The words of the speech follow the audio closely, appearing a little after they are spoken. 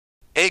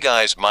Hey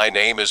guys, my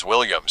name is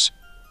Williams,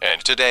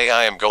 and today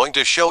I am going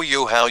to show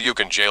you how you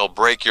can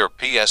jailbreak your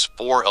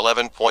PS4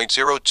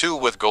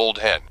 11.02 with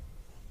GoldHEN.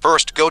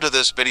 First, go to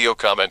this video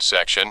comment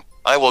section.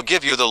 I will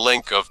give you the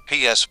link of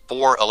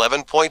PS4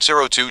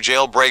 11.02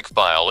 jailbreak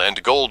file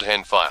and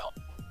GoldHEN file.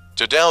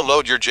 To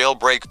download your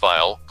jailbreak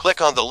file,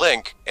 click on the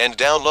link and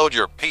download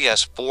your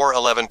PS4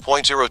 11.02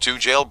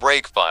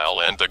 jailbreak file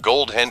and the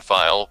GoldHEN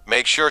file.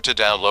 Make sure to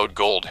download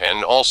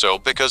GoldHEN also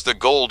because the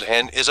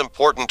GoldHEN is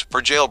important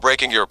for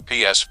jailbreaking your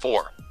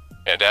PS4.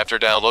 And after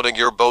downloading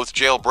your both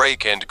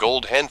jailbreak and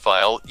GoldHEN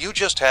file, you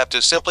just have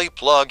to simply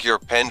plug your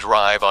pen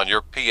drive on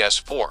your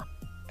PS4.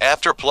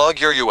 After plug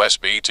your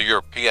USB to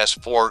your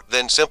PS4,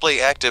 then simply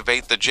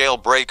activate the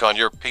jailbreak on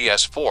your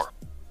PS4.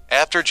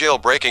 After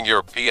jailbreaking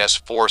your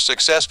PS4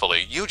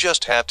 successfully, you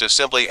just have to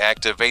simply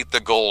activate the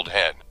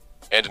GoldHEN.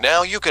 And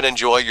now you can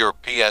enjoy your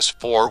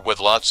PS4 with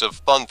lots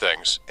of fun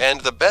things.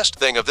 And the best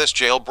thing of this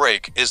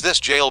jailbreak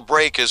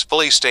is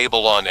fully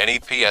stable on any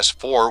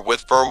PS4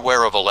 with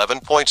firmware of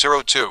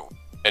 11.02.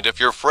 And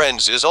if your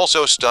friends is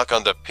also stuck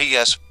on the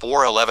PS4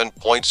 11.02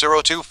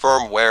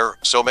 firmware,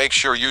 so make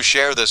sure you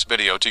share this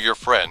video to your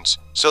friends,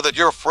 so that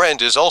your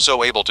friend is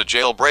also able to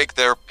jailbreak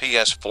their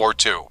PS4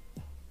 too.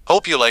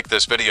 Hope you like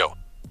this video.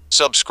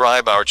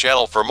 Subscribe our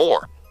channel for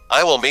more.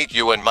 I will meet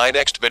you in my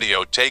next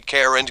video. Take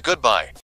care and goodbye.